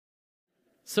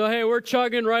So, hey, we're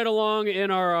chugging right along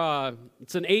in our,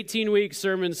 it's an 18-week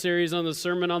sermon series on the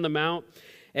Sermon on the Mount.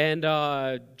 And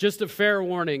just a fair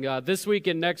warning, this week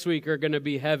and next week are going to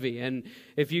be heavy. And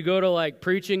if you go to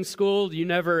preaching school, you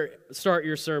never start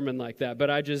your sermon like that, but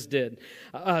I just did.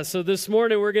 So this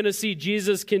morning we're going to see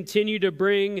Jesus continue to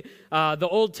bring the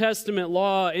Old Testament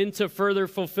law into further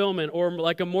fulfillment, or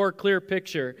a more clear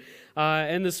picture.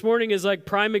 And this morning is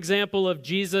prime example of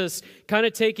Jesus kind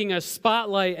of taking a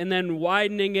spotlight and then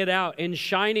widening it out and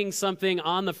shining something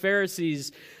on the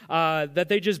Pharisees that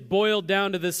they just boiled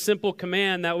down to this simple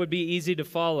command that would be easy to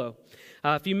follow.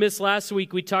 If you missed last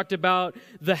week, we talked about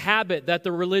the habit that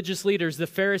the religious leaders, the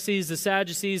Pharisees, the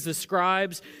Sadducees, the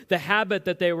scribes, the habit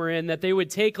that they were in, that they would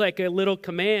take a little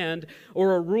command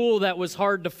or a rule that was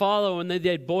hard to follow, and then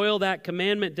they'd boil that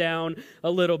commandment down a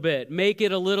little bit, make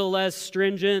it a little less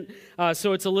stringent,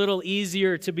 so it's a little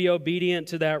easier to be obedient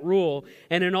to that rule.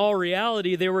 And in all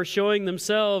reality, they were showing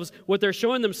themselves, what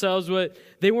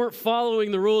they weren't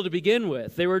following the rule to begin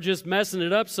with. They were just messing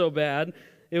it up so bad,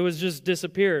 it was just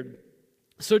disappeared.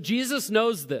 So Jesus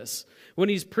knows this when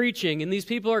he's preaching, and these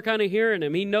people are kind of hearing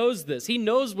him. He knows this. He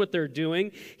knows what they're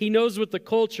doing. He knows what the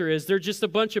culture is. They're just a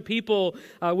bunch of people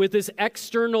with this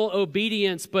external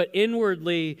obedience, but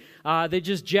inwardly, they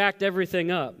just jacked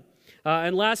everything up.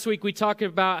 And last week we talked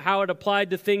about how it applied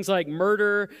to things like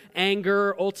murder,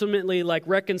 anger, ultimately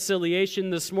reconciliation.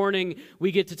 This morning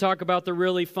we get to talk about the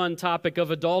really fun topic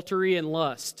of adultery and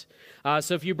lust.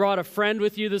 So if you brought a friend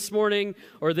with you this morning,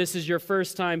 or this is your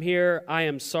first time here, I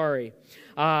am sorry.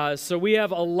 So we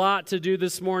have a lot to do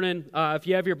this morning. If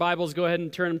you have your Bibles, go ahead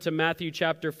and turn them to Matthew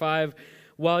chapter 5.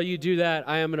 While you do that,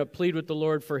 I am going to plead with the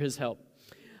Lord for his help.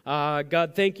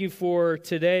 God, thank you for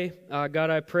today. God,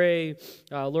 I pray,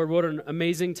 Lord, what an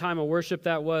amazing time of worship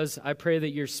that was. I pray that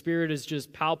your Spirit is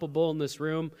just palpable in this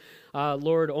room.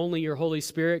 Lord, only your Holy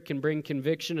Spirit can bring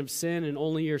conviction of sin, and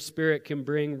only your Spirit can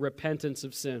bring repentance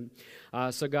of sin.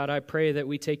 So God, I pray that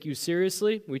we take you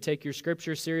seriously. We take your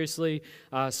scripture seriously.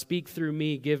 Speak through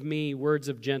me. Give me words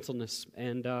of gentleness.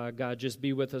 And God, just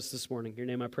be with us this morning. In your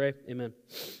name I pray. Amen.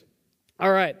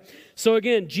 All right, so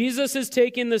again, Jesus is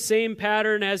taking the same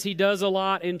pattern as he does a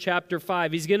lot in chapter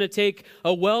 5. He's going to take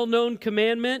a well-known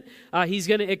commandment. He's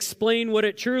going to explain what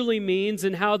it truly means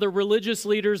and how the religious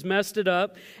leaders messed it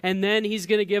up. And then he's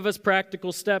going to give us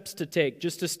practical steps to take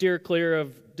just to steer clear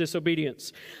of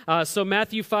disobedience. So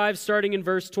Matthew 5, starting in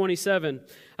verse 27,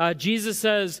 Jesus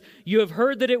says, "You have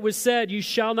heard that it was said, 'You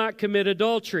shall not commit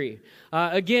adultery.'"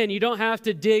 Again, you don't have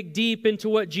to dig deep into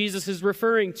what Jesus is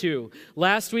referring to.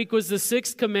 Last week was the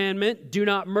 6th commandment, do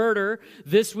not murder.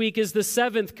 This week is the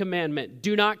 7th commandment,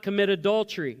 do not commit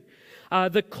adultery.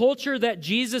 The culture that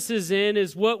Jesus is in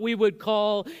is what we would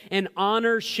call an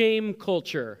honor-shame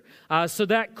culture. So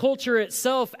that culture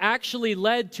itself actually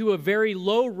led to a very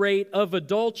low rate of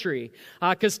adultery.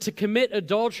 Because to commit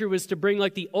adultery was to bring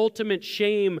the ultimate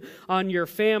shame on your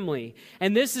family.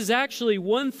 And this is actually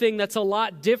one thing that's a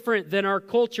lot different than our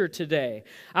culture today.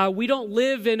 We don't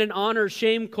live in an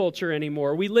honor-shame culture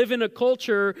anymore. We live in a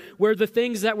culture where the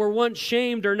things that were once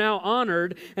shamed are now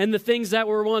honored, and the things that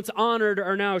were once honored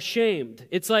are now shamed.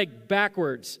 It's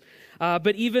backwards.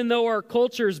 But even though our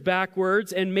culture's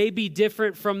backwards and may be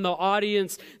different from the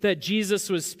audience that Jesus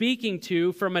was speaking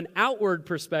to from an outward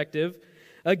perspective,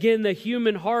 again, the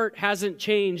human heart hasn't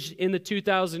changed in the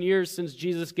 2,000 years since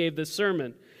Jesus gave this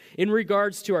sermon. In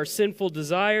regards to our sinful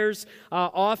desires,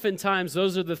 oftentimes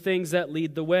those are the things that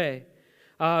lead the way.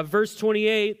 Verse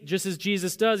 28, just as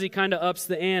Jesus does, he kind of ups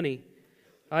the ante.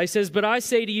 He says, "But I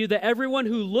say to you that everyone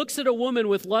who looks at a woman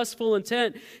with lustful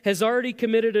intent has already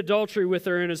committed adultery with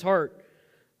her in his heart."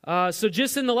 So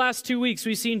just in the last 2 weeks,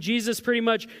 we've seen Jesus pretty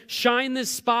much shine this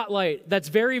spotlight that's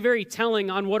very, very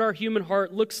telling on what our human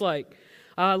heart looks like.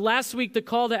 Last week, the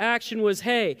call to action was,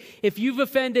 hey, if you've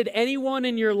offended anyone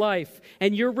in your life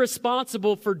and you're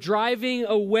responsible for driving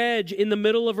a wedge in the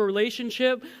middle of a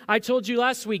relationship, I told you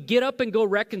last week, get up and go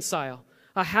reconcile.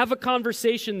 Have a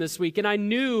conversation this week. And I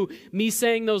knew me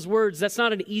saying those words, that's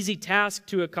not an easy task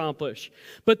to accomplish.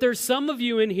 But there's some of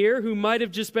you in here who might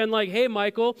have just been like, hey,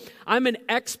 Michael, I'm an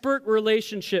expert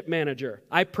relationship manager.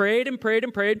 I prayed and prayed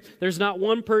and prayed. There's not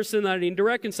one person that I need to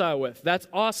reconcile with. That's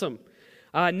awesome.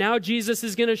 Now Jesus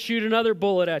is going to shoot another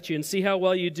bullet at you and see how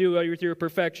well you do with your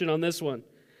perfection on this one.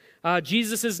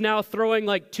 Jesus is now throwing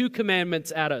 2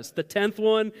 commandments at us, the 10th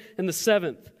one and the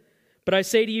 7th. But I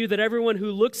say to you that everyone who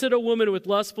looks at a woman with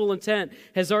lustful intent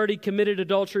has already committed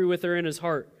adultery with her in his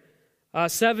heart.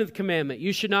 7th commandment,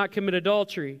 you should not commit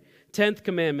adultery. 10th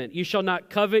commandment, you shall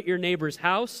not covet your neighbor's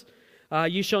house.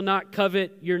 You shall not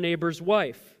covet your neighbor's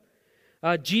wife.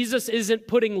 Jesus isn't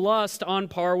putting lust on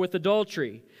par with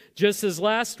adultery. Just as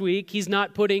last week, he's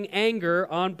not putting anger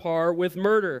on par with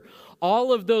murder.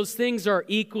 All of those things are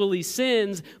equally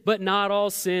sins, but not all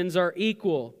sins are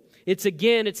equal. It's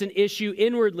an issue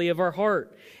inwardly of our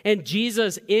heart. And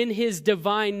Jesus, in his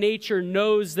divine nature,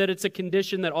 knows that it's a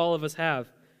condition that all of us have.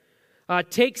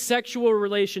 Take sexual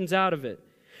relations out of it.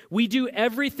 We do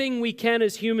everything we can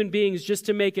as human beings just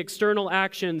to make external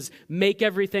actions make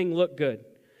everything look good.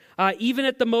 Even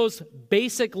at the most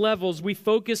basic levels, we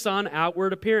focus on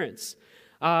outward appearance.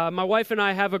 My wife and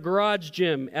I have a garage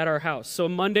gym at our house. So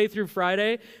Monday through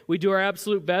Friday, we do our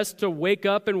absolute best to wake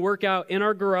up and work out in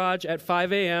our garage at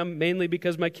 5 a.m., mainly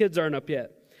because my kids aren't up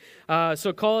yet.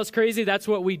 So call us crazy. That's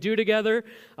what we do together.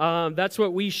 That's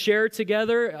what we share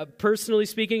together. Personally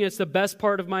speaking, it's the best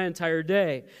part of my entire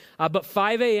day. But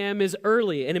 5 a.m. is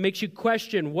early, and it makes you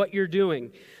question what you're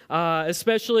doing.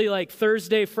 Especially like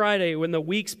Thursday, Friday, when the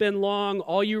week's been long,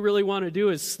 all you really want to do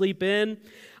is sleep in.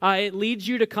 It leads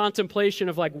you to contemplation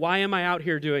of like, why am I out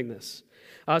here doing this?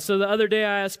 So the other day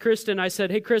I asked Kristen, I said,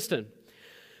 hey, Kristen,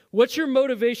 what's your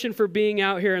motivation for being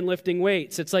out here and lifting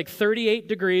weights? It's like 38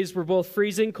 degrees. We're both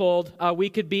freezing cold. We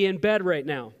could be in bed right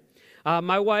now.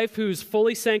 My wife, who's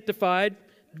fully sanctified,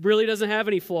 really doesn't have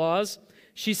any flaws.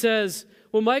 She says,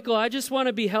 well, Michael, I just want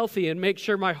to be healthy and make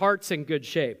sure my heart's in good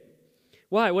shape.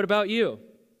 Why? What about you?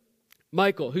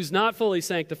 Michael, who's not fully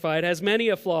sanctified, has many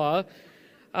a flaw.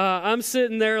 I'm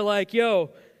sitting there like,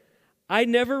 I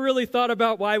never really thought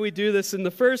about why we do this in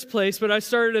the first place, but I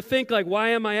started to think like, why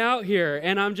am I out here?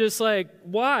 And I'm just like,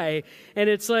 why? And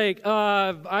it's like,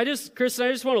 Kristen,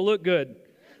 I just want to look good.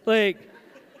 Like,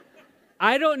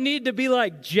 I don't need to be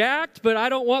like jacked, but I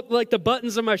don't want like the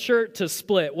buttons on my shirt to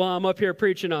split while I'm up here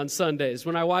preaching on Sundays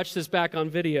when I watch this back on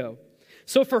video.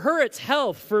 So for her, it's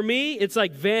health. For me, it's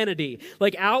like vanity,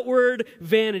 like outward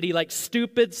vanity, like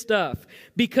stupid stuff.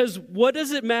 Because what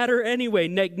does it matter anyway?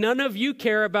 None of you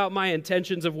care about my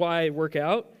intentions of why I work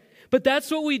out. But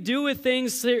that's what we do with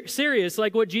things serious,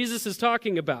 like what Jesus is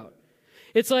talking about.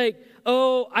 It's like,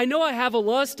 I know I have a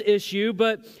lust issue,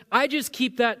 but I just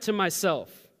keep that to myself.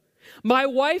 My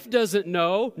wife doesn't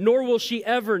know, nor will she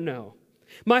ever know.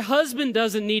 My husband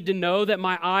doesn't need to know that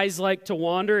my eyes like to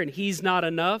wander and he's not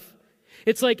enough.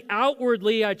 It's like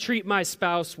outwardly I treat my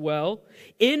spouse well.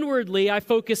 Inwardly I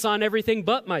focus on everything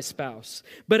but my spouse.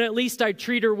 But at least I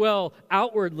treat her well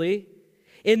outwardly.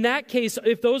 In that case,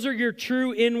 if those are your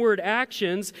true inward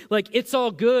actions, like it's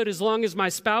all good as long as my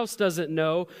spouse doesn't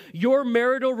know, your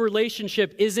marital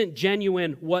relationship isn't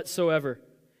genuine whatsoever.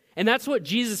 And that's what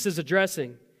Jesus is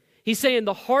addressing. He's saying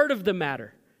the heart of the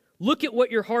matter. Look at what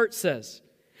your heart says.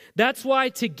 That's why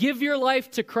to give your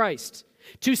life to Christ,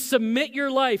 to submit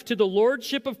your life to the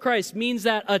lordship of Christ means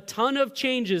that a ton of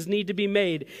changes need to be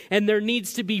made, and there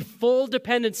needs to be full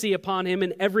dependency upon him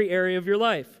in every area of your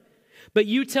life. But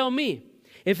you tell me,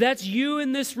 if that's you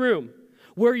in this room,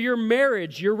 where your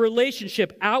marriage, your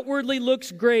relationship outwardly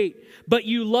looks great, but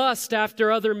you lust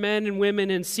after other men and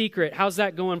women in secret, how's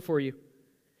that going for you?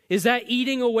 Is that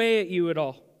eating away at you at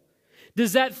all?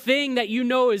 Does that thing that you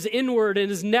know is inward and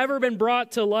has never been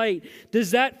brought to light,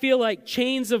 does that feel like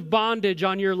chains of bondage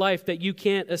on your life that you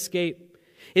can't escape?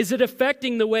 Is it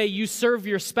affecting the way you serve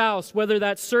your spouse, whether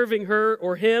that's serving her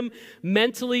or him,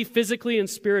 mentally, physically, and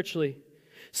spiritually?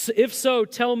 So if so,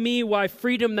 tell me why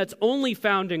freedom that's only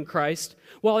found in Christ,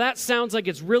 while that sounds like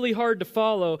it's really hard to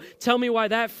follow, tell me why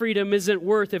that freedom isn't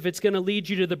worth if it's going to lead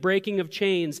you to the breaking of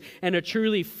chains and a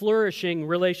truly flourishing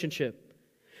relationship.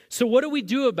 So what do we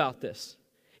do about this?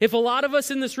 If a lot of us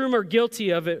in this room are guilty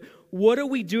of it, what do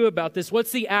we do about this?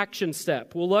 What's the action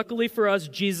step? Well, luckily for us,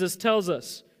 Jesus tells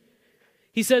us.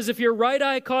 He says, if your right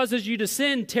eye causes you to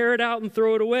sin, tear it out and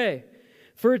throw it away.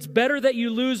 For it's better that you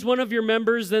lose one of your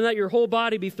members than that your whole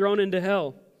body be thrown into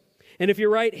hell. And if your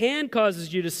right hand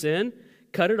causes you to sin,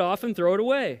 cut it off and throw it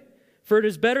away. For it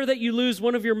is better that you lose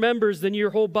one of your members than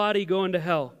your whole body go into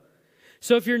hell.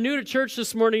 So if you're new to church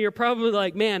this morning, you're probably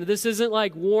like, man, this isn't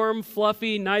like warm,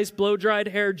 fluffy, nice, blow-dried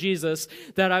hair Jesus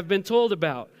that I've been told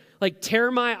about. Like tear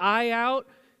my eye out,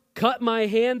 cut my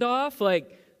hand off.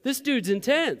 Like this dude's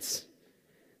intense.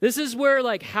 This is where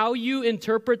like how you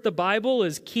interpret the Bible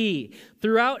is key.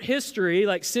 Throughout history,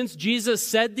 like since Jesus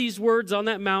said these words on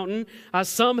that mountain,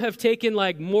 some have taken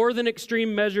like more than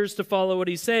extreme measures to follow what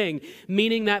he's saying,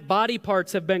 meaning that body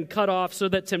parts have been cut off so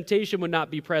that temptation would not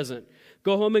be present.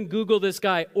 Go home and Google this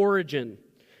guy, Origen.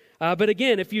 But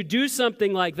again, if you do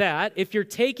something like that, if you're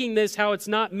taking this how it's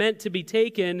not meant to be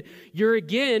taken, you're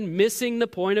again missing the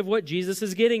point of what Jesus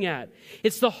is getting at.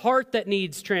 It's the heart that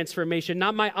needs transformation,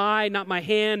 not my eye, not my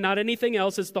hand, not anything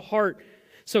else. It's the heart.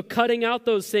 So cutting out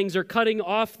those things or cutting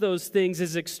off those things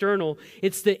is external.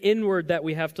 It's the inward that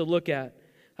we have to look at.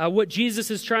 What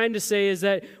Jesus is trying to say is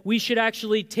that we should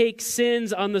actually take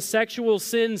sins on the sexual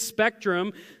sin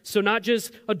spectrum. So not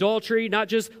just adultery, not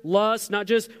just lust, not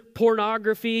just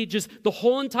pornography, just the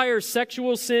whole entire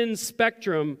sexual sin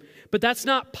spectrum. But that's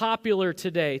not popular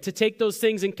today, to take those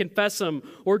things and confess them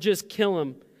or just kill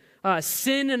them.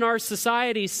 Sin in our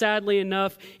society, sadly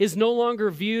enough, is no longer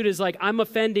viewed as like, I'm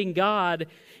offending God.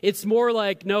 It's more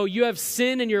like, no, you have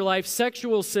sin in your life,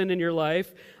 sexual sin in your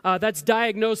life. That's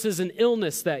diagnosed as an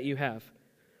illness that you have.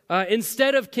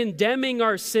 Instead of condemning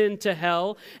our sin to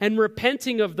hell and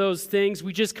repenting of those things,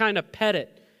 we just kind of pet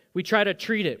it. We try to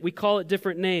treat it. We call it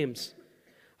different names.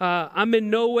 I'm in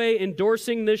no way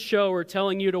endorsing this show or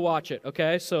telling you to watch it,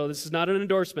 okay? So this is not an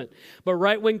endorsement. But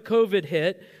right when COVID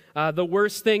hit, the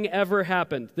worst thing ever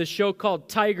happened. This show called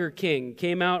Tiger King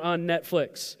came out on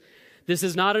Netflix. This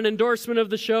is not an endorsement of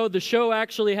the show. The show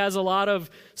actually has a lot of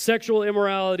sexual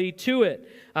immorality to it,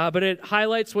 but it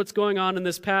highlights what's going on in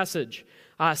this passage.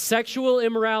 Sexual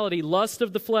immorality, lust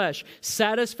of the flesh,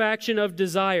 satisfaction of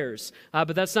desires.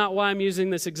 But that's not why I'm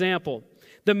using this example.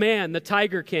 The man, the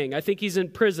Tiger King, I think he's in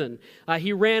prison.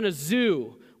 He ran a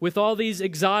zoo with all these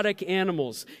exotic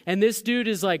animals. And this dude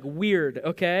is like weird,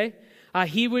 okay?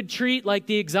 He would treat like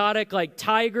the exotic, like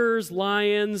tigers,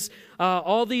 lions,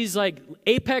 all these like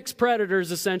apex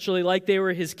predators essentially like they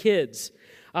were his kids.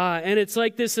 And it's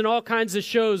like this in all kinds of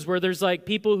shows where there's like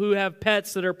people who have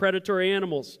pets that are predatory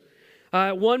animals.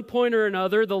 At one point or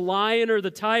another, the lion or the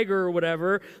tiger or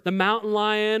whatever, the mountain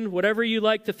lion, whatever you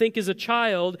like to think as a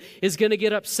child, is going to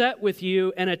get upset with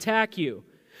you and attack you.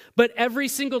 But every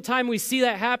single time we see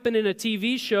that happen in a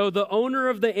TV show, the owner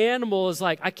of the animal is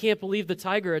like, I can't believe the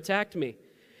tiger attacked me.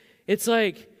 It's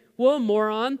like, well,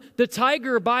 moron, the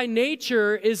tiger by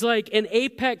nature is like an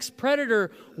apex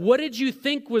predator. What did you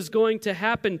think was going to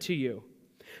happen to you?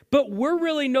 But we're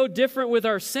really no different with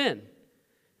our sin.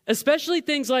 Especially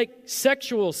things like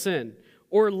sexual sin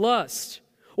or lust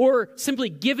or simply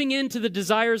giving in to the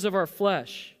desires of our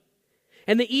flesh.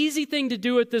 And the easy thing to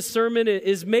do with this sermon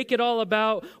is make it all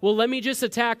about, well, let me just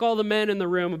attack all the men in the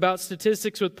room about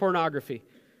statistics with pornography.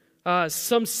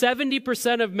 Some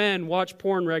 70% of men watch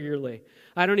porn regularly.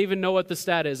 I don't even know what the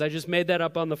stat is. I just made that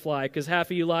up on the fly because half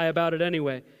of you lie about it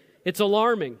anyway. It's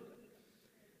alarming.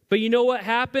 But you know what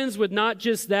happens with not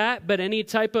just that, but any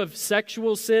type of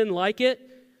sexual sin like it?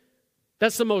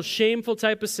 That's the most shameful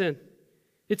type of sin.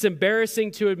 It's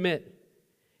embarrassing to admit.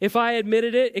 If I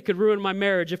admitted it, it could ruin my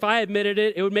marriage. If I admitted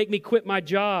it, it would make me quit my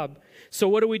job. So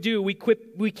what do? We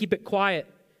keep it quiet.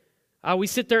 We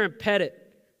sit there and pet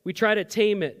it. We try to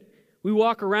tame it. We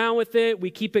walk around with it. We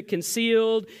keep it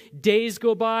concealed. Days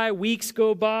go by, weeks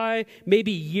go by, maybe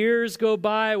years go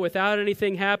by without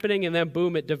anything happening, and then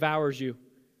boom, it devours you.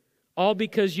 All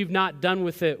because you've not done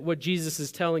with it what Jesus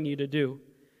is telling you to do.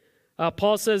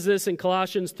 Paul says this in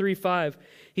Colossians 3:5.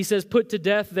 He says, put to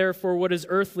death, therefore, what is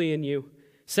earthly in you.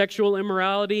 Sexual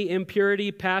immorality, impurity,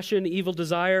 passion, evil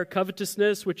desire,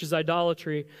 covetousness, which is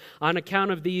idolatry. On account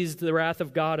of these, the wrath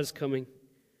of God is coming.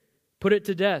 Put it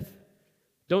to death.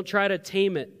 Don't try to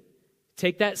tame it.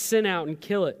 Take that sin out and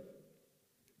kill it.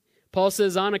 Paul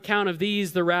says, on account of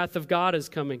these, the wrath of God is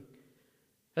coming.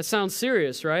 That sounds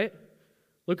serious, right?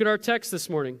 Look at our text this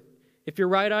morning. If your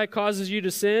right eye causes you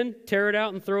to sin, tear it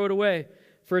out and throw it away.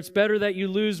 For it's better that you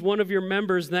lose one of your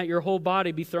members than that your whole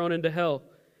body be thrown into hell.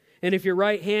 And if your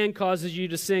right hand causes you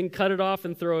to sin, cut it off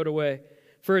and throw it away.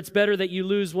 For it's better that you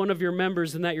lose one of your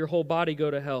members than that your whole body go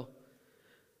to hell.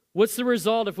 What's the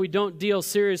result if we don't deal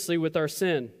seriously with our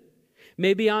sin?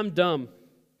 Maybe I'm dumb.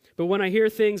 But when I hear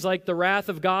things like the wrath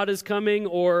of God is coming,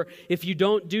 or if you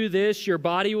don't do this, your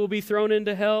body will be thrown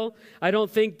into hell, I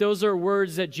don't think those are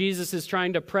words that Jesus is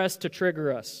trying to press to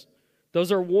trigger us.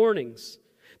 Those are warnings.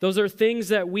 Those are things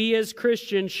that we as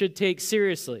Christians should take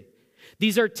seriously.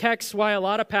 These are texts why a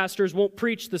lot of pastors won't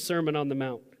preach the Sermon on the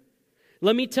Mount.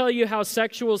 Let me tell you how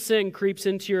sexual sin creeps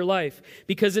into your life,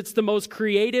 because it's the most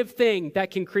creative thing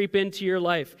that can creep into your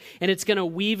life, and it's going to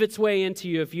weave its way into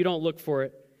you if you don't look for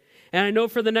it. And I know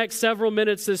for the next several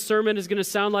minutes, this sermon is going to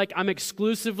sound like I'm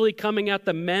exclusively coming at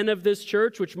the men of this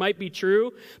church, which might be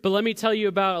true, but let me tell you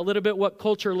about a little bit what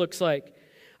culture looks like.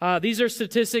 These are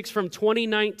statistics from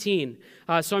 2019.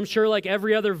 So I'm sure like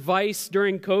every other vice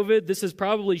during COVID, this has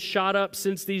probably shot up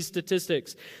since these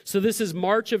statistics. So this is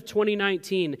March of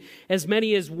 2019. As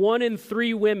many as 1 in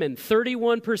 3 women,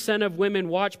 31% of women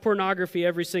watch pornography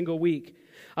every single week.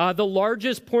 The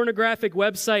largest pornographic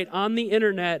website on the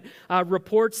internet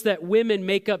reports that women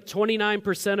make up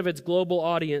 29% of its global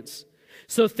audience.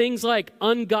 So things like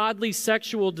ungodly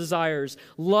sexual desires,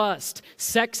 lust,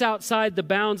 sex outside the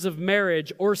bounds of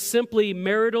marriage, or simply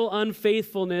marital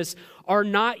unfaithfulness are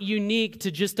not unique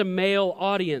to just a male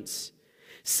audience.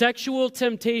 Sexual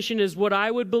temptation is what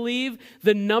I would believe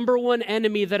the number one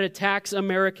enemy that attacks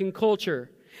American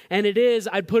culture. And it is,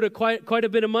 I'd put quite a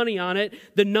bit of money on it,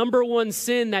 the number one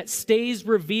sin that stays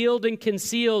revealed and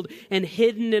concealed and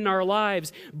hidden in our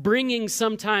lives, bringing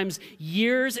sometimes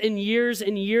years and years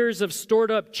and years of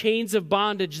stored up chains of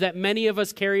bondage that many of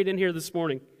us carried in here this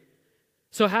morning.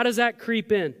 So how does that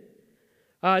creep in?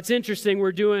 It's interesting,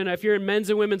 if you're in men's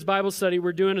and women's Bible study,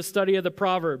 we're doing a study of the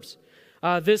Proverbs.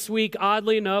 This week,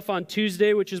 oddly enough, on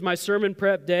Tuesday, which is my sermon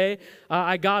prep day,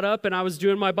 I got up and I was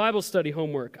doing my Bible study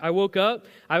homework. I woke up,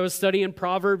 I was studying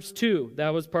Proverbs 2. That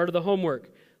was part of the homework.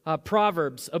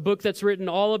 Proverbs, a book that's written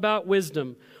all about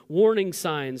wisdom, warning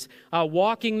signs,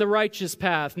 walking the righteous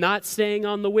path, not staying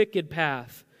on the wicked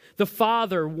path. The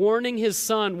father warning his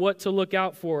son what to look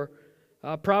out for.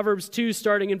 Proverbs 2,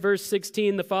 starting in verse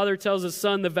 16, the father tells his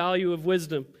son the value of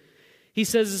wisdom. He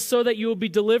says, so that you will be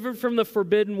delivered from the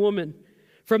forbidden woman,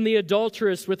 from the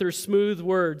adulteress with her smooth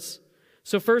words.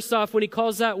 So first off, when he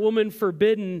calls that woman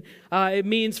forbidden, it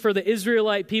means for the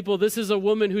Israelite people, this is a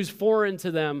woman who's foreign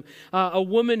to them, a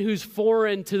woman who's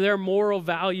foreign to their moral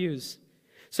values.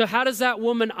 So how does that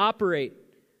woman operate?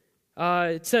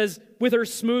 It says, with her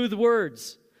smooth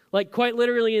words. Like quite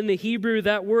literally in the Hebrew,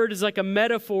 that word is like a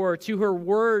metaphor to her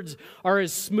words are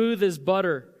as smooth as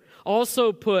butter.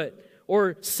 Also put,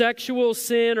 or sexual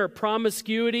sin or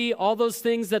promiscuity, all those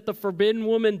things that the forbidden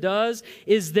woman does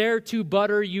is there to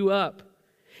butter you up.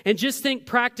 And just think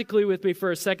practically with me for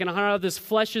a second on how this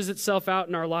fleshes itself out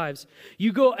in our lives.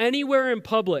 You go anywhere in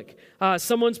public,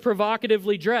 someone's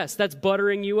provocatively dressed, that's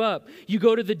buttering you up. You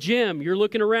go to the gym, you're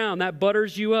looking around, that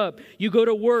butters you up. You go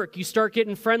to work, you start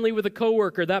getting friendly with a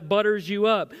coworker, that butters you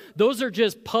up. Those are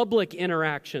just public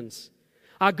interactions.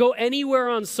 Go anywhere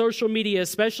on social media,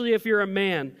 especially if you're a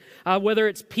man, whether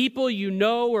it's people you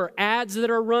know or ads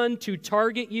that are run to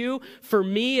target you. For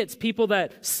me, it's people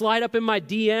that slide up in my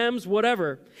DMs,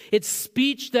 whatever. It's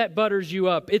speech that butters you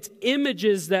up. It's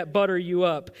images that butter you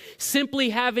up.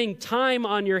 Simply having time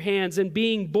on your hands and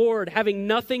being bored, having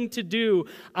nothing to do,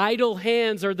 idle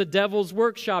hands are the devil's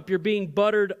workshop. You're being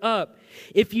buttered up.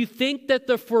 If you think that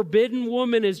the forbidden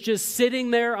woman is just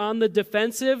sitting there on the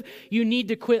defensive, you need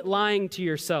to quit lying to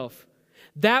yourself.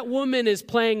 That woman is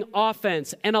playing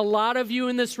offense, and a lot of you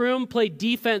in this room play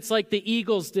defense like the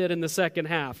Eagles did in the second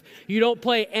half. You don't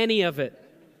play any of it.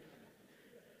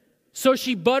 So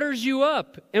she butters you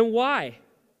up, and why?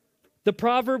 The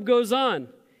proverb goes on,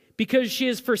 because she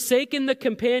has forsaken the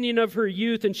companion of her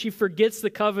youth, and she forgets the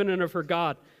covenant of her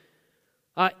God.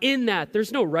 In that,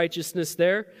 there's no righteousness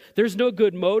there. There's no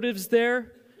good motives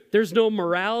there. There's no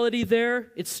morality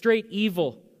there. It's straight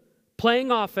evil.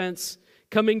 Playing offense,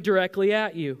 coming directly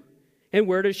at you. And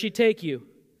where does she take you?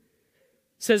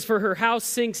 It says, for her house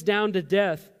sinks down to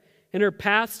death, and her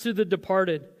paths to the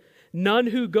departed. None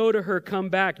who go to her come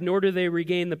back, nor do they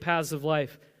regain the paths of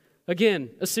life.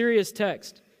 Again, a serious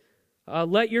text.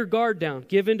 Let your guard down.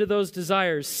 Give in to those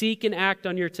desires. Seek and act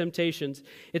on your temptations.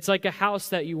 It's like a house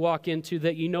that you walk into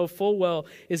that you know full well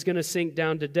is going to sink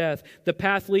down to death. The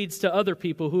path leads to other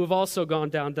people who have also gone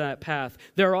down that path.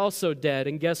 They're also dead.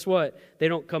 And guess what? They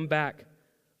don't come back.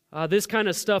 This kind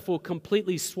of stuff will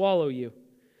completely swallow you.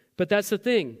 But that's the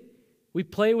thing. We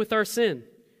play with our sin.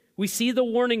 We see the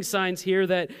warning signs here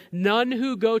that none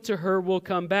who go to her will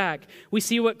come back. We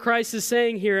see what Christ is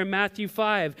saying here in Matthew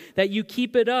 5, that you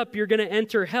keep it up, you're going to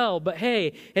enter hell. But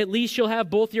hey, at least you'll have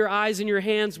both your eyes and your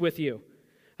hands with you.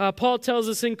 Paul tells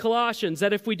us in Colossians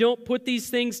that if we don't put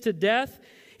these things to death,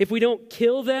 if we don't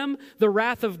kill them, the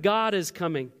wrath of God is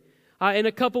coming. In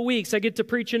a couple weeks, I get to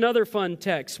preach another fun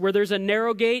text where there's a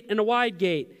narrow gate and a wide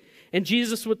gate. And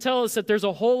Jesus will tell us that there's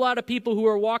a whole lot of people who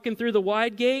are walking through the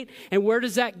wide gate. And where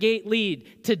does that gate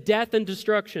lead? To death and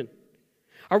destruction.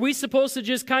 Are we supposed to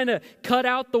just kind of cut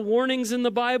out the warnings in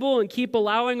the Bible and keep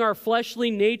allowing our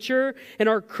fleshly nature and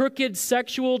our crooked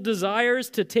sexual desires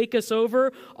to take us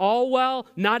over, all while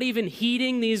not even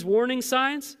heeding these warning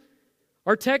signs?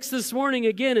 Our text this morning,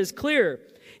 again, is clear.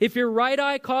 If your right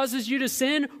eye causes you to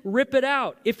sin, rip it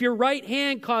out. If your right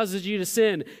hand causes you to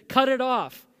sin, cut it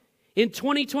off. In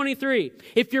 2023,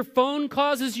 if your phone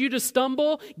causes you to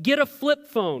stumble, get a flip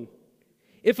phone.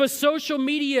 If a social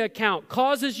media account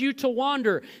causes you to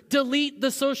wander, delete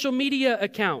the social media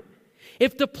account.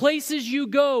 If the places you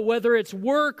go, whether it's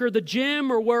work or the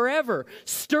gym or wherever,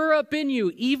 stir up in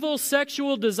you evil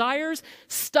sexual desires,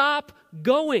 stop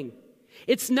going.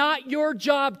 It's not your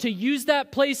job to use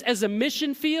that place as a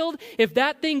mission field if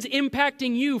that thing's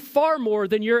impacting you far more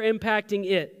than you're impacting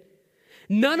it.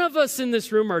 None of us in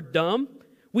this room are dumb.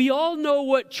 We all know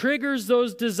what triggers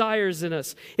those desires in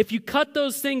us. If you cut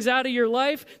those things out of your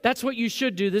life, that's what you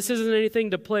should do. This isn't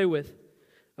anything to play with.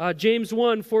 James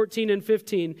 1:14 and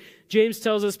 15. James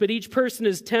tells us, but each person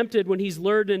is tempted when he's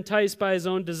lured and enticed by his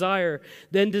own desire.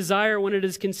 Then desire, when it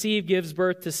is conceived, gives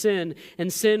birth to sin.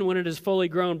 And sin, when it is fully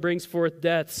grown, brings forth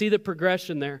death. See the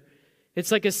progression there?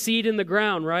 It's like a seed in the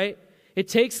ground, right? It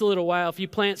takes a little while if you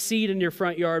plant seed in your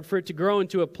front yard for it to grow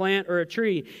into a plant or a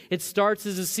tree. It starts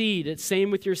as a seed. It's same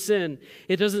with your sin.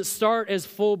 It doesn't start as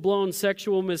full-blown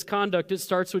sexual misconduct. It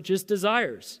starts with just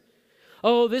desires.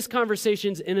 Oh, this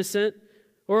conversation's innocent.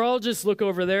 Or I'll just look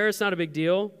over there. It's not a big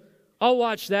deal. I'll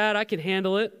watch that. I can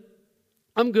handle it.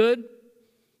 I'm good.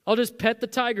 I'll just pet the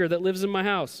tiger that lives in my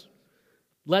house.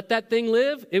 Let that thing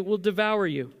live. It will devour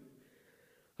you.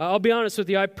 I'll be honest with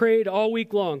you. I prayed all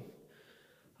week long.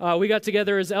 We got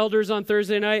together as elders on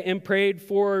Thursday night and prayed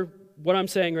for what I'm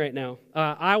saying right now.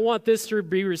 I want this to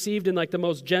be received in like the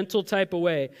most gentle type of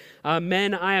way.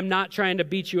 Men, I am not trying to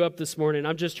beat you up this morning.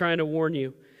 I'm just trying to warn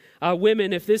you.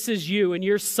 Women, if this is you and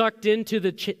you're sucked into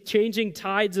the changing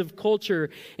tides of culture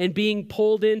and being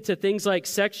pulled into things like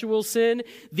sexual sin,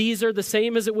 these are the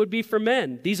same as it would be for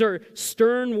men. These are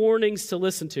stern warnings to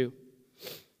listen to.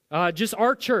 Just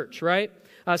our church, right?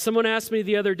 Someone asked me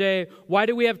the other day, why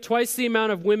do we have twice the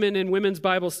amount of women in women's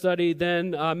Bible study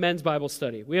than men's Bible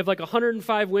study? We have like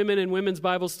 105 women in women's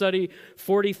Bible study,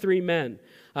 43 men.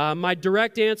 My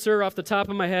direct answer off the top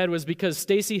of my head was because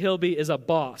Stacy Hilby is a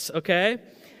boss, okay?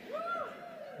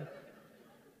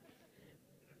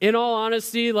 In all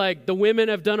honesty, like the women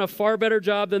have done a far better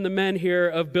job than the men here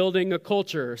of building a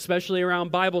culture, especially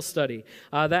around Bible study.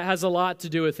 That has a lot to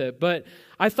do with it. But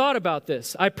I thought about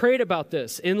this. I prayed about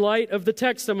this in light of the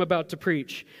text I'm about to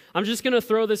preach. I'm just going to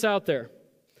throw this out there.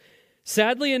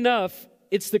 Sadly enough,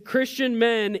 it's the Christian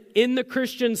men in the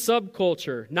Christian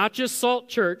subculture, not just Salt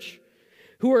Church,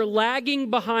 who are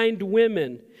lagging behind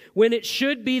women when it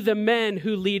should be the men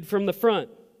who lead from the front.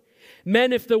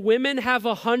 Men, if the women have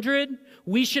 100,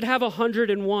 we should have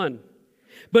 101.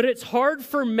 But it's hard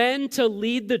for men to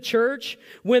lead the church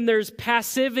when there's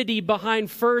passivity behind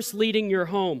first leading your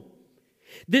home.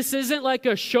 This isn't like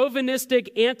a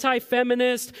chauvinistic,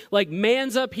 anti-feminist, like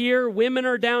man's up here, women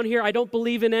are down here. I don't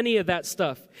believe in any of that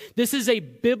stuff. This is a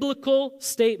biblical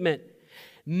statement.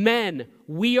 Men,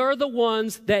 we are the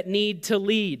ones that need to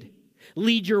lead.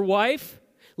 Lead your wife,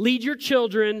 lead your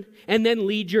children, and then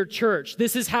lead your church.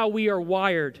 This is how we are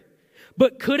wired.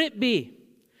 But could it be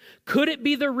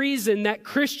the reason that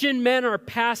Christian men are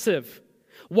passive?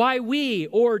 Why we,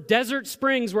 or Desert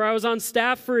Springs, where I was on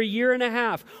staff for a year and a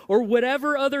half, or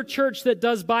whatever other church that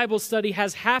does Bible study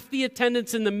has half the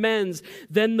attendance in the men's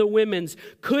than the women's?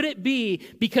 Could it be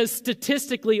because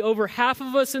statistically over half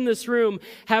of us in this room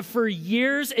have for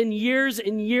years and years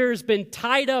and years been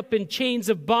tied up in chains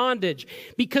of bondage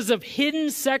because of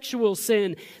hidden sexual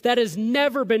sin that has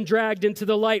never been dragged into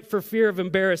the light for fear of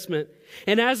embarrassment?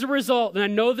 And as a result, and I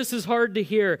know this is hard to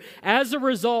hear, as a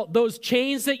result, those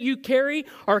chains that you carry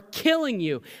are killing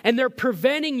you, and they're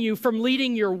preventing you from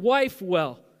leading your wife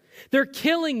well. They're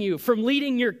killing you from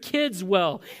leading your kids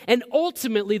well. And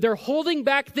ultimately, they're holding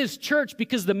back this church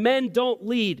because the men don't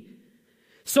lead.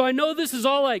 So I know this is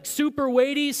all like super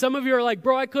weighty. Some of you are like,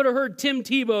 bro, I could have heard Tim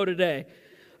Tebow today.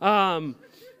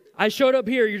 I showed up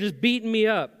here, you're just beating me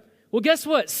up. Well, guess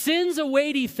what? Sin's a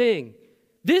weighty thing.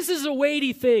 This is a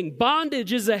weighty thing.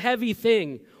 Bondage is a heavy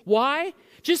thing. Why?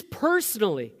 Just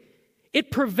personally.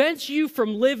 It prevents you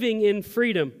from living in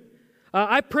freedom.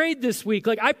 I prayed this week.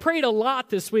 I prayed a lot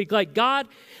this week. God,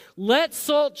 let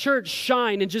Salt Church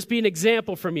shine and just be an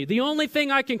example from you. The only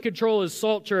thing I can control is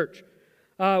Salt Church.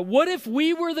 What if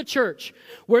we were the church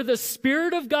where the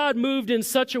Spirit of God moved in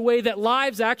such a way that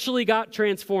lives actually got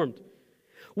transformed?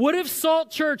 What if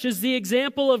Salt Church is the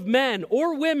example of men,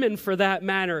 or women for that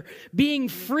matter, being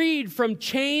freed from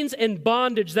chains and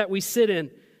bondage that we sit in?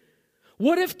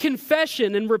 What if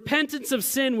confession and repentance of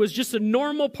sin was just a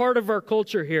normal part of our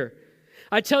culture here?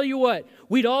 I tell you what,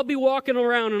 we'd all be walking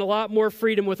around in a lot more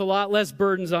freedom with a lot less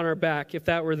burdens on our back if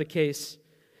that were the case.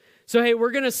 So hey,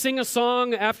 we're going to sing a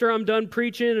song after I'm done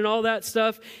preaching and all that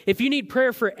stuff. If you need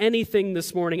prayer for anything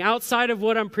this morning, outside of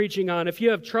what I'm preaching on, if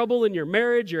you have trouble in your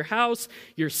marriage, your house,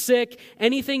 you're sick,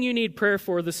 anything you need prayer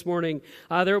for this morning,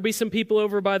 there will be some people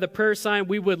over by the prayer sign.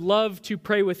 We would love to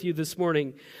pray with you this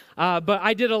morning. But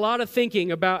I did a lot of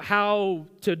thinking about how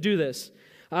to do this.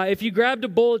 If you grabbed a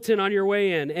bulletin on your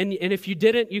way in, and if you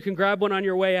didn't, you can grab one on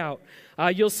your way out.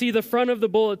 You'll see the front of the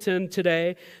bulletin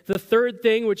today. The third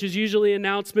thing, which is usually an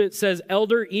announcement, says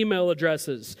elder email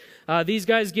addresses. These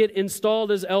guys get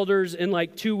installed as elders in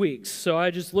like 2 weeks. So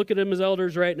I just look at them as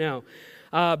elders right now.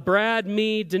 Brad,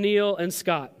 me, Daniil, and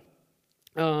Scott.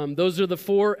 Those are the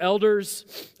 4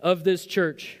 elders of this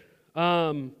church.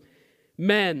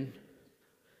 Men,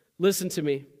 listen to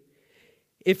me.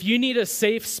 If you need a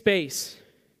safe space,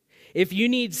 if you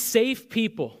need safe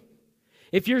people,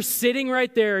 if you're sitting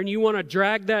right there and you want to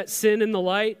drag that sin in the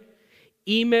light,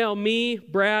 email me,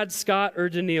 Brad, Scott, or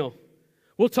Daniil.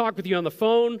 We'll talk with you on the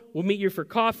phone. We'll meet you for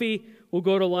coffee. We'll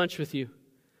go to lunch with you.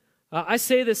 I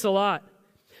say this a lot.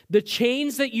 The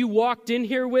chains that you walked in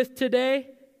here with today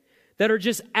that are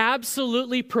just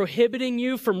absolutely prohibiting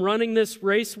you from running this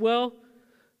race well,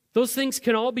 those things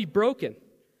can all be broken.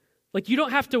 Like, you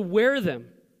don't have to wear them.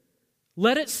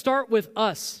 Let it start with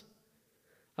us.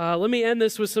 Let me end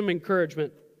this with some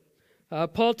encouragement.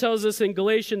 Paul tells us in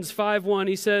Galatians 5:1,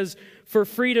 he says, "For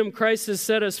freedom Christ has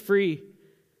set us free.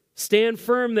 Stand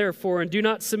firm, therefore, and do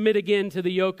not submit again to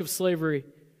the yoke of slavery."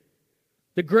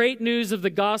 The great news of the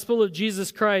gospel of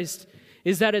Jesus Christ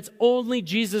is that it's only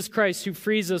Jesus Christ who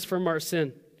frees us from our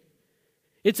sin.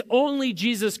 It's only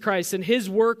Jesus Christ and his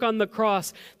work on the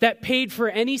cross that paid for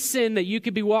any sin that you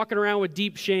could be walking around with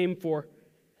deep shame for.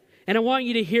 And I want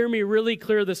you to hear me really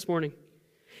clear this morning.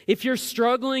 If you're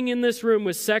struggling in this room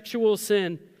with sexual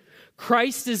sin,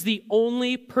 Christ is the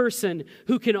only person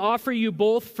who can offer you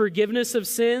both forgiveness of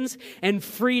sins and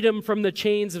freedom from the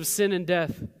chains of sin and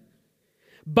death.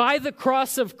 By the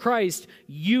cross of Christ,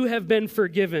 you have been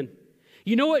forgiven.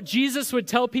 You know what Jesus would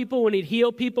tell people when he'd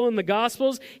heal people in the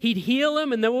Gospels? He'd heal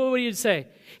them, and then what would he say?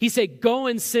 He'd say, "Go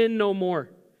and sin no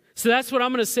more." So that's what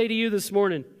I'm going to say to you this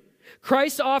morning.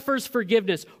 Christ offers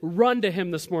forgiveness. Run to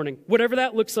him this morning, whatever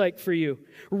that looks like for you.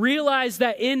 Realize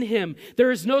that in him,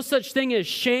 there is no such thing as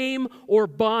shame or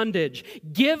bondage.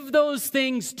 Give those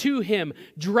things to him.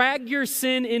 Drag your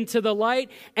sin into the light,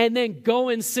 and then go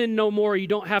and sin no more. You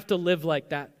don't have to live like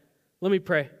that. Let me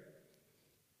pray.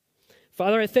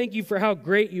 Father, I thank you for how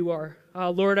great you are.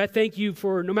 Lord, I thank you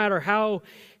for no matter how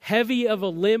heavy of a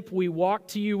limp we walk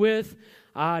to you with,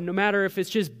 no matter if it's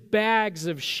just bags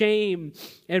of shame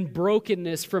and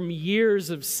brokenness from years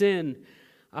of sin.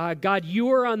 God, you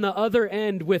are on the other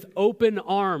end with open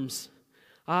arms,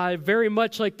 very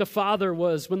much like the Father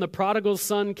was when the prodigal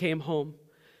son came home.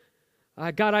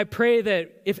 God, I pray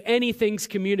that if anything's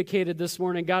communicated this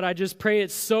morning, God, I just pray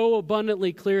it's so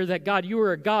abundantly clear that, God, you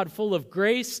are a God full of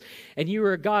grace and you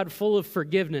are a God full of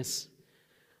forgiveness.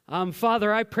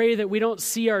 Father, I pray that we don't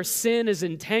see our sin as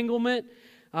entanglement,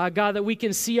 God, that we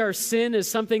can see our sin as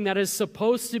something that is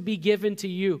supposed to be given to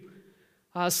you,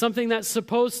 something that's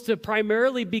supposed to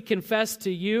primarily be confessed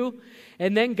to you,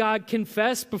 and then, God,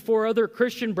 confess before other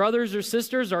Christian brothers or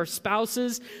sisters, our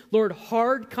spouses, Lord,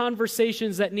 hard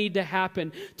conversations that need to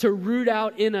happen to root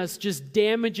out in us just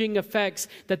damaging effects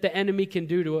that the enemy can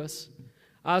do to us.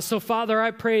 So, Father,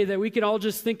 I pray that we can all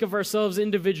just think of ourselves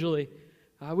individually.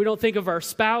 We don't think of our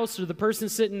spouse or the person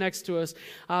sitting next to us.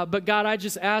 But God, I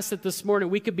just ask that this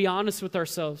morning we could be honest with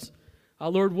ourselves.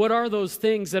 Lord, what are those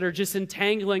things that are just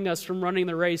entangling us from running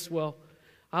the race well?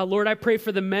 Lord, I pray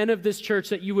for the men of this church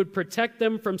that you would protect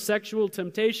them from sexual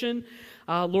temptation.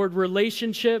 Lord,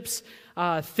 relationships,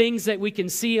 things that we can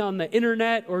see on the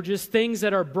internet or just things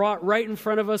that are brought right in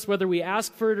front of us, whether we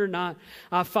ask for it or not.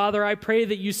 Father, I pray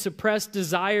that you suppress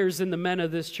desires in the men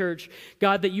of this church.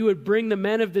 God, that you would bring the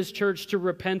men of this church to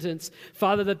repentance.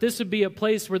 Father, that this would be a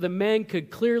place where the men could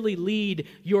clearly lead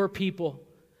your people.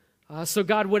 So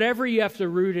God, whatever you have to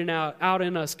root out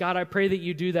in us, God, I pray that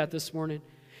you do that this morning.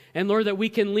 And Lord, that we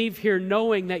can leave here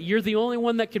knowing that you're the only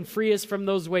one that can free us from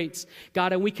those weights,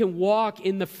 God, and we can walk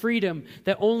in the freedom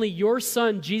that only your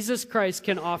Son, Jesus Christ,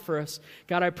 can offer us.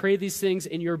 God, I pray these things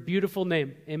in your beautiful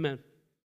name. Amen.